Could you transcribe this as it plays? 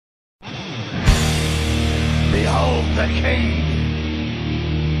the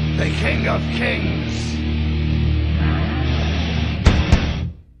King of Kings.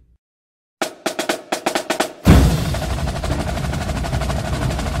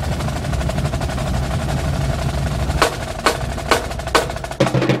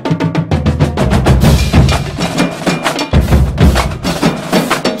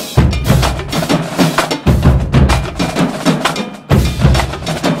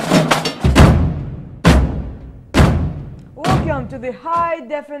 Welcome to the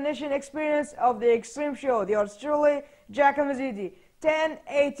high-definition experience of the Extreme Show. Yours truly, AL-Mazeedi.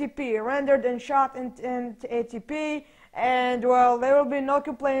 1080p, rendered and shot in 1080p. And, well, there will be no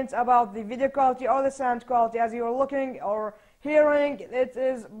complaints about the video quality or the sound quality as you are looking or hearing. It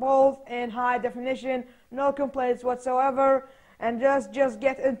is both in high definition, no complaints whatsoever. And just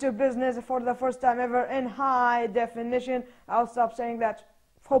get into business for the first time ever in high definition. I'll stop saying that.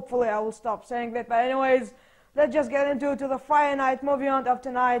 Hopefully I will stop saying that. But anyways, let's just get into the Friday night movie hunt of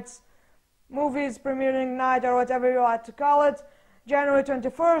tonight's movies premiering night, or whatever you like to call it. January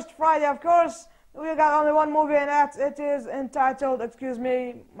 21st, Friday, of course. We got only one movie, and it is entitled, excuse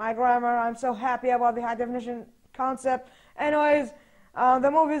me, my grammar, I'm so happy about the high definition concept. Anyways, the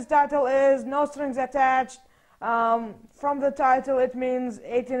movie's title is No Strings Attached. From the title, it means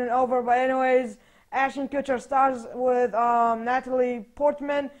 18 and over, but anyways, Ashton Kutcher stars with Natalie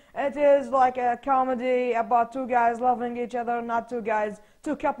Portman. It is like a comedy about two guys loving each other, not two guys,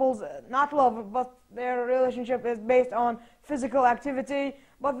 two couples, not love, but their relationship is based on physical activity.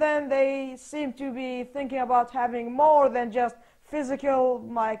 But then they seem to be thinking about having more than just physical,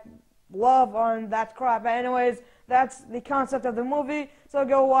 like love and that crap. But anyways, that's the concept of the movie. So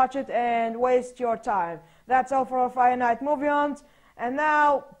go watch it and waste your time. That's all for our Friday night movie hunt. And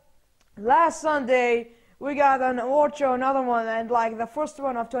now, last Sunday, we got an award show, another one, and like the first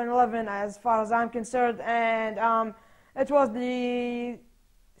one of 2011 as far as I'm concerned, and it was the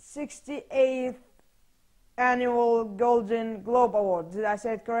 68th annual Golden Globe Award. Did I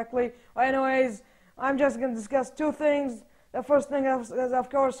say it correctly? Well, anyways, I'm just going to discuss two things. The first thing is, of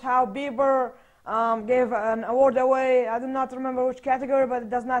course, how Bieber gave an award away. I do not remember which category, but it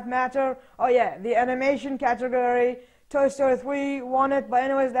does not matter. Oh yeah, the animation category. Toy Story 3 won it, but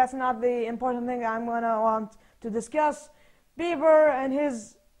anyways, that's not the important thing I'm going to want to discuss. Bieber and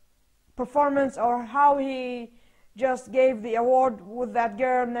his performance, or how he just gave the award with that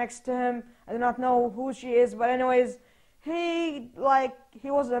girl next to him. I do not know who she is, but anyways, he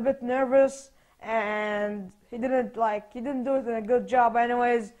was a bit nervous, and he didn't do it in a good job.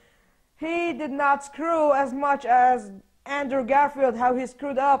 Anyways, he did not screw as much as Andrew Garfield, how he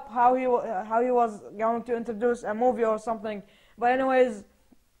screwed up, how he was going to introduce a movie or something. But anyways,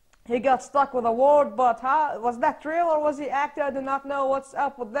 he got stuck with a award. But how was that real or was he acting? I do not know what's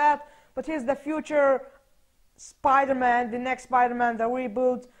up with that. But he's the future Spider-Man, the next Spider-Man, the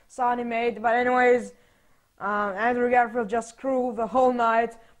reboot Sony made. But anyways, Andrew Garfield just screwed the whole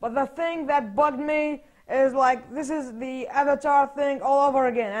night. But the thing that bugged me is this is the Avatar thing all over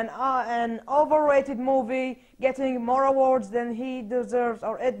again. An overrated movie getting more awards than he deserves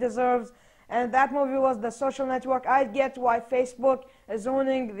or it deserves. And that movie was The Social Network. I get why Facebook is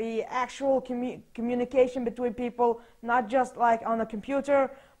ruining the actual communication between people, not just like on a computer.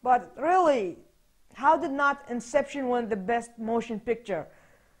 But really, how did not Inception win the best motion picture?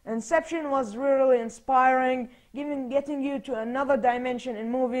 Inception was really inspiring, getting you to another dimension in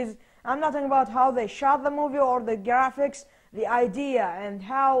movies. I'm not talking about how they shot the movie or the graphics, the idea and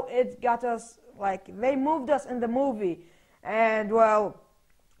how it got us, they moved us in the movie. And, well,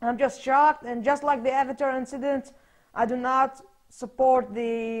 I'm just shocked. And just like the Avatar incident, I do not support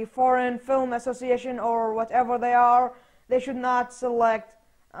the Foreign Film Association or whatever they are. They should not select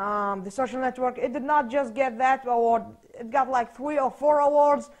The Social Network. It did not just get that award. It got like 3 or 4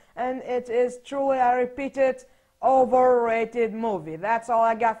 awards, and it is truly, I repeat it, overrated movie. That's all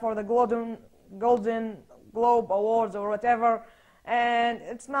I got for the Golden Globe Awards or whatever. And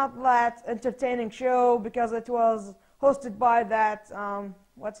it's not that entertaining show because it was hosted by that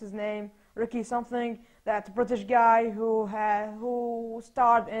what's his name, Ricky something, that British guy who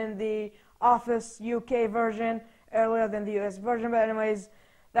starred in the Office UK version earlier than the US version. But anyways,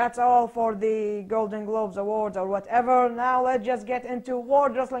 that's all for the Golden Globes Awards or whatever. Now let's just get into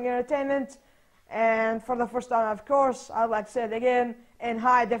World Wrestling Entertainment. And for the first time, of course, I'd like to say it again, in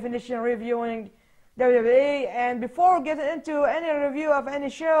high definition reviewing WWE. And before getting into any review of any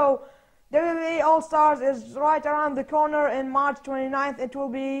show, WWE All-Stars is right around the corner in March 29th. It will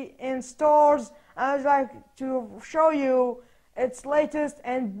be in stores. I'd like to show you its latest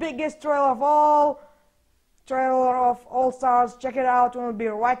and biggest trailer of all. Trailer of All-Stars. Check it out. We'll be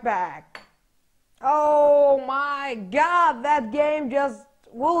right back. Oh my God, that game just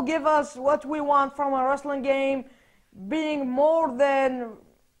will give us what we want from a wrestling game, being more than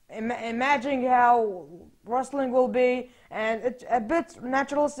imagining how wrestling will be, and it's a bit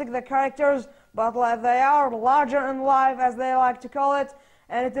naturalistic, the characters, but like they are larger in life, as they like to call it,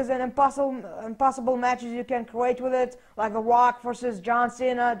 and it is an impossible matches you can create with it, like The Rock versus John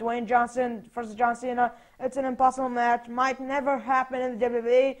Cena, Dwayne Johnson versus John Cena. It's an impossible match, might never happen in the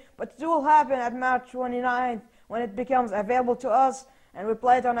WWE, but it will happen at March 29th when it becomes available to us, and we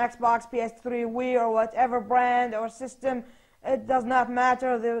play it on Xbox, PS3, Wii, or whatever brand or system. It does not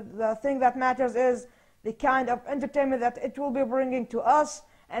matter. The thing that matters is the kind of entertainment that it will be bringing to us,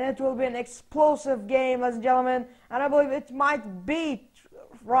 and it will be an explosive game, ladies and gentlemen, and I believe it might beat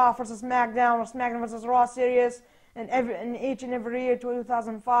Raw versus SmackDown or SmackDown versus Raw series in each and every year,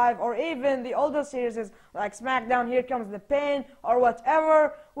 2005, or even the older series like SmackDown, Here Comes the Pain, or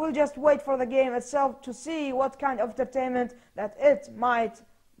whatever. We'll just wait for the game itself to see what kind of entertainment that it might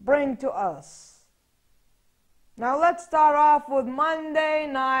bring to us. Now let's start off with Monday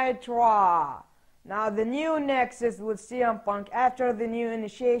Night Raw. Now the new Nexus with CM Punk after the new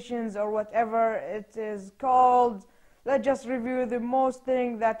initiations or whatever it is called. Let's just review the most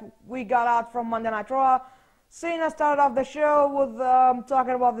thing that we got out from Monday Night Raw. Cena started off the show with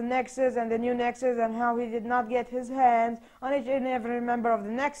talking about the Nexus and the new Nexus and how he did not get his hands on each and every member of the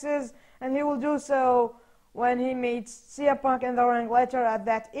Nexus, and he will do so when he meets CM Punk in the ring later at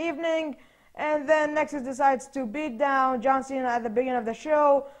that evening. And then Nexus decides to beat down John Cena at the beginning of the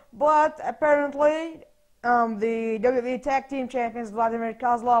show, but apparently the WWE Tag Team Champions Vladimir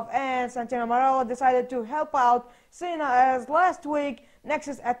Kozlov and Santino Marella decided to help out Cena, as last week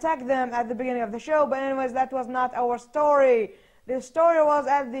Nexus attacked them at the beginning of the show. But anyways, that was not our story. The story was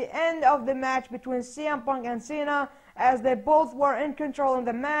at the end of the match between CM Punk and Cena, as they both were in control in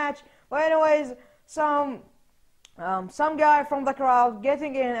the match. But anyways, some guy from the crowd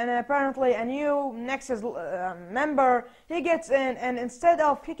getting in, and apparently a new Nexus member, he gets in, and instead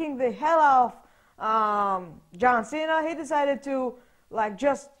of kicking the hell off John Cena, he decided to like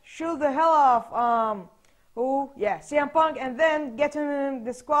just shoot the hell off CM Punk, and then getting him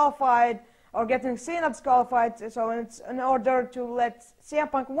disqualified or getting Cena disqualified. So it's in order to let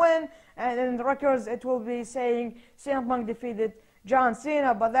CM Punk win, and in the records it will be saying CM Punk defeated John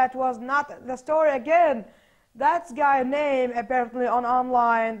Cena, but that was not the story. Again, that guy's name apparently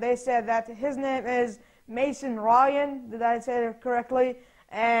online, they said that his name is Mason Ryan. Did I say it correctly?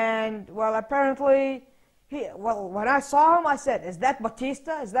 And well, apparently when I saw him, I said, is that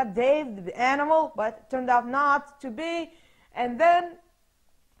Batista? Is that Dave the Animal? But it turned out not to be. And then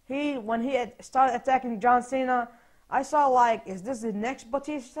when he had started attacking John Cena, I saw like, is this the next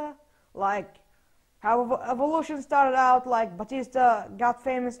Batista? Like how Evolution started out, like Batista got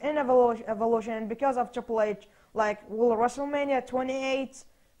famous in Evolution, and because of Triple H, like will WrestleMania 28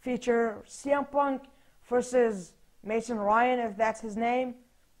 feature CM Punk versus Mason Ryan, if that's his name?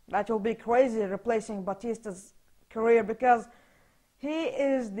 That will be crazy, replacing Batista's career, because he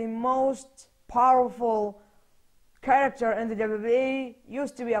is the most powerful character in the WWE,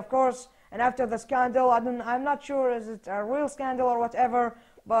 used to be, of course, and after the scandal, I'm not sure is it a real scandal or whatever,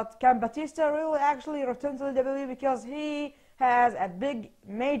 but can Batista really actually return to the WWE, because he has a big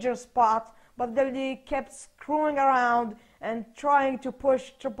major spot, but WWE kept screwing around and trying to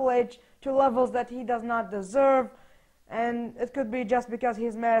push Triple H to levels that he does not deserve. And it could be just because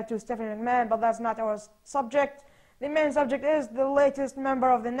he's married to Stephanie McMahon, but that's not our subject. The main subject is the latest member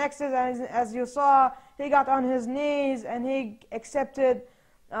of the Nexus, and as you saw, he got on his knees and he accepted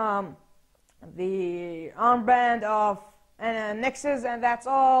the armband of Nexus, and that's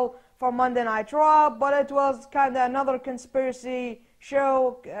all for Monday Night Raw. But it was kind of another conspiracy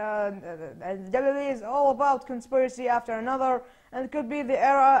show. WWE is all about conspiracy after another, and it could be the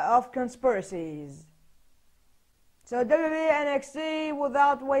era of conspiracies. So WWE NXT,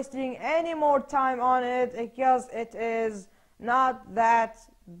 without wasting any more time on it, because it is not that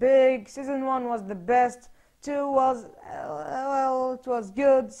big. Season 1 was the best. 2 was, well, it was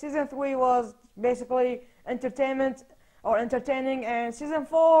good. Season 3 was basically entertainment or entertaining. And Season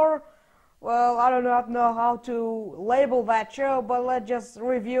 4, well, I do not know how to label that show, but let's just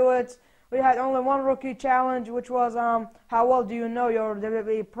review it. We had only one rookie challenge, which was how well do you know your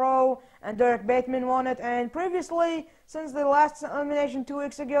WWE Pro, and Derek Bateman won it. And previously, since the last elimination 2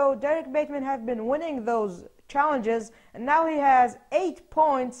 weeks ago, Derek Bateman had been winning those challenges, and now he has 8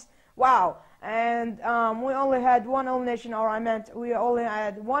 points. Wow. And we only had one elimination, or I meant we only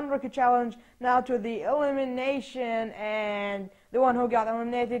had one rookie challenge. Now to the elimination, and the one who got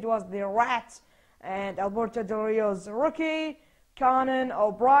eliminated was the Rat, and Alberto Del Rio's rookie Conan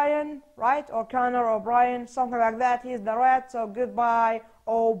O'Brien, right? Or Connor O'Brien, something like that. He's the red, so goodbye,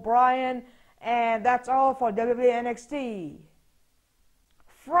 O'Brien. And that's all for WWE NXT.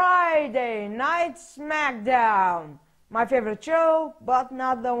 Friday Night SmackDown. My favorite show, but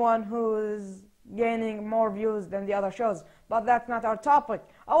not the one who's gaining more views than the other shows. But that's not our topic.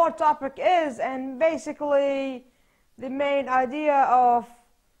 Our topic is, and basically the main idea of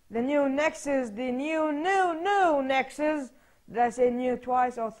the new Nexus, the new Nexus. Did I say new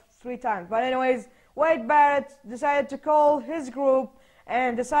twice or three times? But anyways, Wade Barrett decided to call his group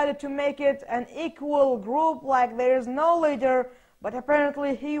and decided to make it an equal group, like there is no leader, but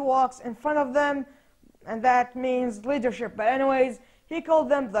apparently he walks in front of them, and that means leadership. But anyways, he called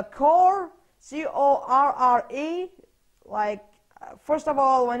them the Core, C-O-R-R-E. Like, first of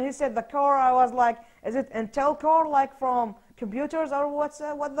all, when he said the Core, I was like, is it Intel Core, like from computers, or what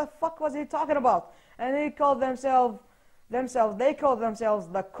the fuck was he talking about? And they called themselves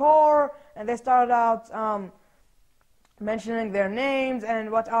the Core, and they started out mentioning their names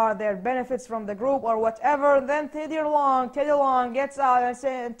and what are their benefits from the group or whatever. Then Teddy Long gets out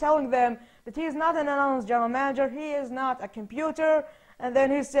and telling them that he is not an announced general manager, he is not a computer, and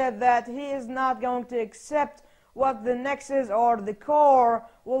then he said that he is not going to accept what the Nexus or the Core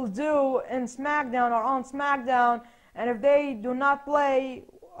will do in SmackDown or on SmackDown, and if they do not play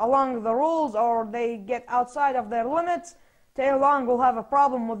along the rules or they get outside of their limits, Teddy Long will have a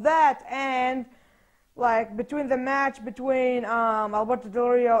problem with that. And like between the match between Alberto Del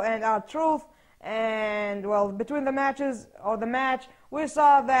Rio and R-Truth, and well, between the matches or the match, we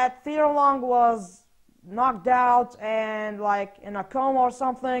saw that Theodore Long was knocked out and like in a coma or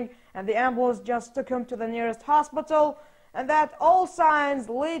something, and the ambulance just took him to the nearest hospital, and that all signs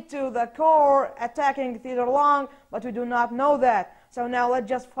lead to the Core attacking Theodore Long, but we do not know that. So now let's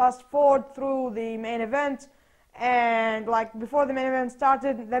just fast forward through the main event. And like before the main event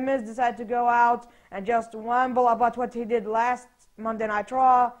started, The Miz decided to go out and just wamble about what he did last Monday Night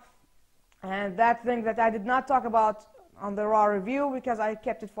Raw, and that thing that I did not talk about on the Raw review because I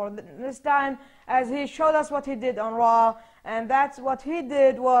kept it for this time, as he showed us what he did on Raw, and that's what he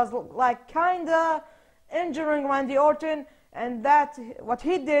did was like kinda injuring Randy Orton, and that what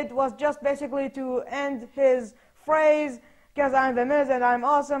he did was just basically to end his phrase, because I'm The Miz and I'm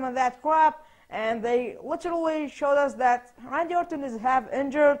awesome and that crap. And they literally showed us that Randy Orton is half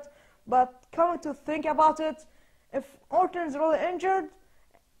injured, but coming to think about it, if Orton's really injured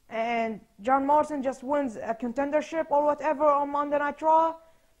and John Morrison just wins a contendership or whatever on Monday Night Raw,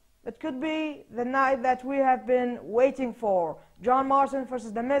 it could be the night that we have been waiting for. John Morrison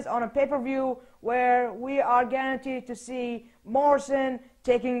versus The Miz on a pay-per-view where we are guaranteed to see Morrison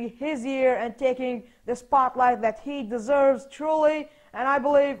taking his year and taking the spotlight that he deserves truly. And I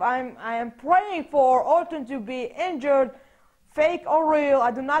believe I am praying for Orton to be injured, fake or real,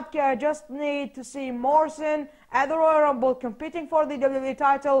 I do not care. I just need to see Morrison at the Royal Rumble competing for the WWE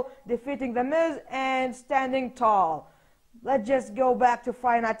title, defeating The Miz, and standing tall. Let's just go back to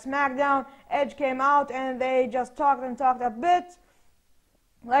Friday Night SmackDown. Edge came out and they just talked a bit.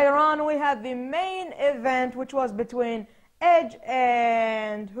 Later on, we had the main event, which was between Edge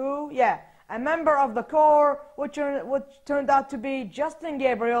and who? Yeah, a member of the Core, which turned out to be Justin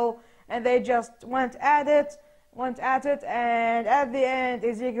Gabriel, and they just went at it, and at the end,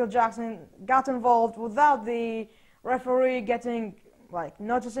 Ezekiel Jackson got involved without the referee getting, like,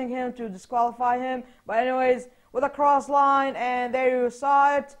 noticing him to disqualify him. But anyways, with a cross line, and there you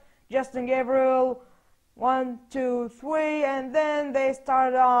saw it, Justin Gabriel, 1, 2, 3, and then they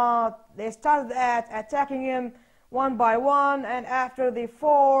started at attacking him one by one, and after the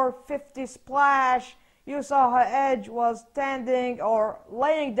 450 splash, you saw how Edge was standing or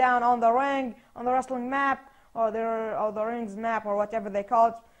laying down on the ring, on the wrestling map, or the ring's map, or whatever they call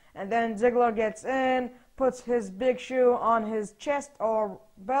it, and then Ziggler gets in, puts his big shoe on his chest or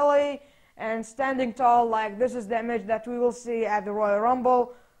belly, and standing tall, like this is the image that we will see at the Royal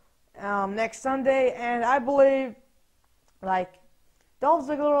Rumble next Sunday. And I believe, like, Dolph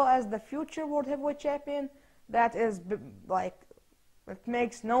Ziggler as the future World Heavyweight Champion, that is, like, it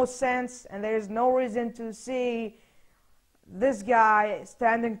makes no sense, and there is no reason to see this guy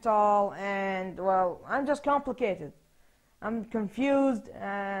standing tall. And, well, I'm just complicated. I'm confused.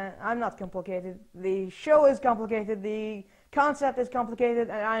 I'm not complicated. The show is complicated. The concept is complicated,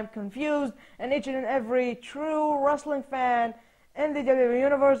 and I'm confused. And each and every true wrestling fan in the WWE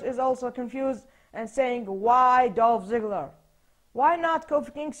Universe is also confused and saying, why Dolph Ziggler? Why not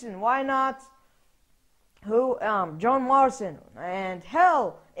Kofi Kingston? Why not John Morrison? And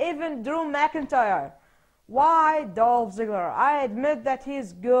hell, even Drew McIntyre. Why Dolph Ziggler? I admit that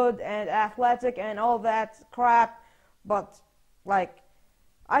he's good and athletic and all that crap, but like,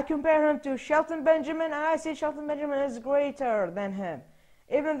 I compare him to Shelton Benjamin, and I see Shelton Benjamin is greater than him.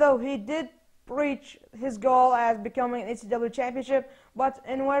 Even though he did reach his goal as becoming an ECW championship, but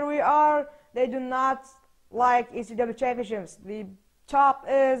in where we are, they do not like ECW championships. The top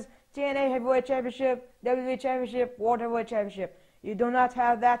is TNA Heavyweight Championship, WWE Championship, World Heavyweight Championship. You do not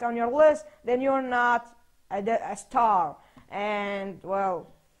have that on your list, then you're not a star. And, well,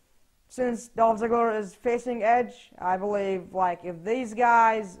 since Dolph Ziggler is facing Edge, I believe, like, if these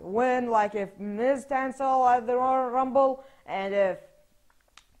guys win, like if Miz stands tall at the Royal Rumble, and if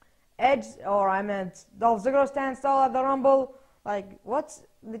Dolph Ziggler stands tall at the Rumble, like, what's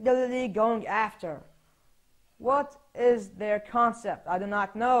the WWE going after? What is their concept? I do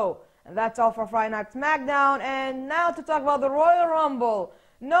not know. And that's all for Friday Night SmackDown. And now to talk about the Royal Rumble.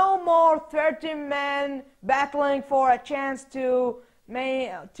 No more 30 men battling for a chance to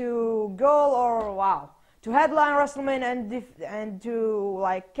headline WrestleMania and to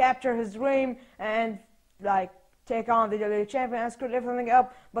like capture his dream and like take on the WWE champion and screw everything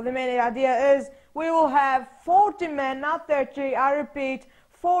up. But the main idea is we will have 40 men, not 30. I repeat,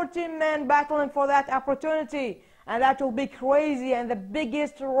 40 men battling for that opportunity. And that will be crazy and the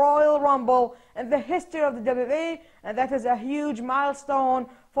biggest Royal Rumble in the history of the WWE. And that is a huge milestone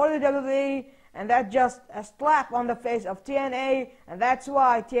for the WWE. And that's just a slap on the face of TNA. And that's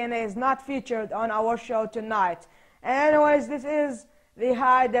why TNA is not featured on our show tonight. And anyways, this is the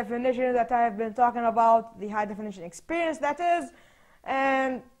high definition that I have been talking about. The high definition experience, that is.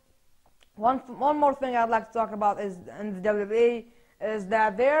 And one more thing I'd like to talk about is in the WWE is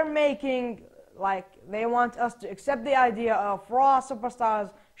that they're making, like, they want us to accept the idea of Raw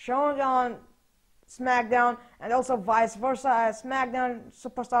superstars showing on SmackDown, and also vice versa, as SmackDown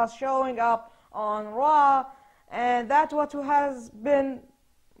superstars showing up on Raw, and that was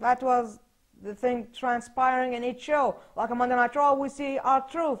the thing transpiring in each show. Like on Monday Night Raw, we see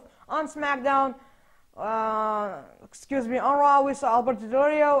R-Truth. On SmackDown, on Raw we saw Alberto Del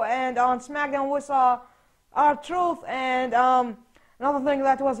Rio, and on SmackDown we saw R-Truth, and another thing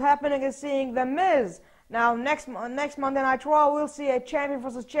that was happening is seeing The Miz. Now, next Monday Night Raw, we'll see a champion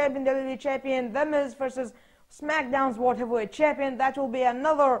versus champion, WWE champion, The Miz versus SmackDown's World Heavyweight Champion. That will be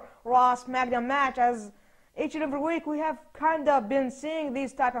another Raw SmackDown match, as each and every week we have kind of been seeing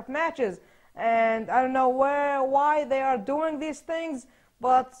these type of matches. And I don't know why they are doing these things,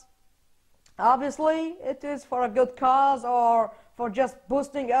 but obviously it is for a good cause or for just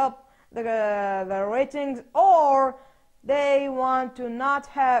boosting up the ratings, or they want to not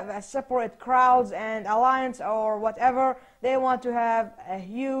have a separate crowds and alliance or whatever. They want to have a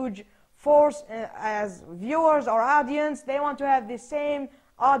huge force as viewers or audience. They want to have the same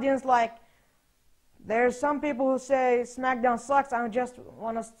audience. Like, there's some people who say SmackDown sucks, I just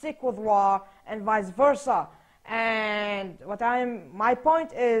want to stick with Raw, and vice versa. And my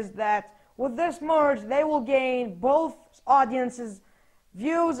point is that with this merge, they will gain both audiences'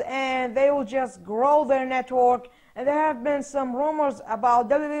 views, and they will just grow their network. And there have been some rumors about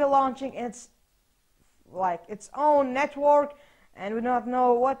WWE launching its own network, and we do not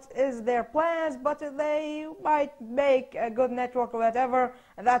know what is their plans, but they might make a good network or whatever.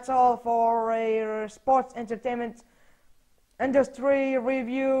 And that's all for a sports entertainment industry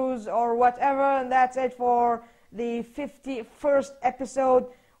reviews or whatever. And that's it for the 51st episode,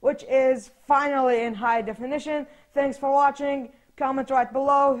 which is finally in high definition. Thanks for watching. Comment right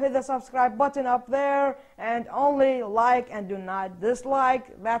below, hit the subscribe button up there, and only like and do not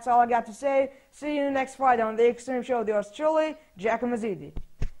dislike. That's all I got to say. See you next Friday on The Extreme Show. Yours truly, AL-Mazeedi.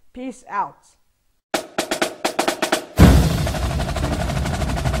 Peace out.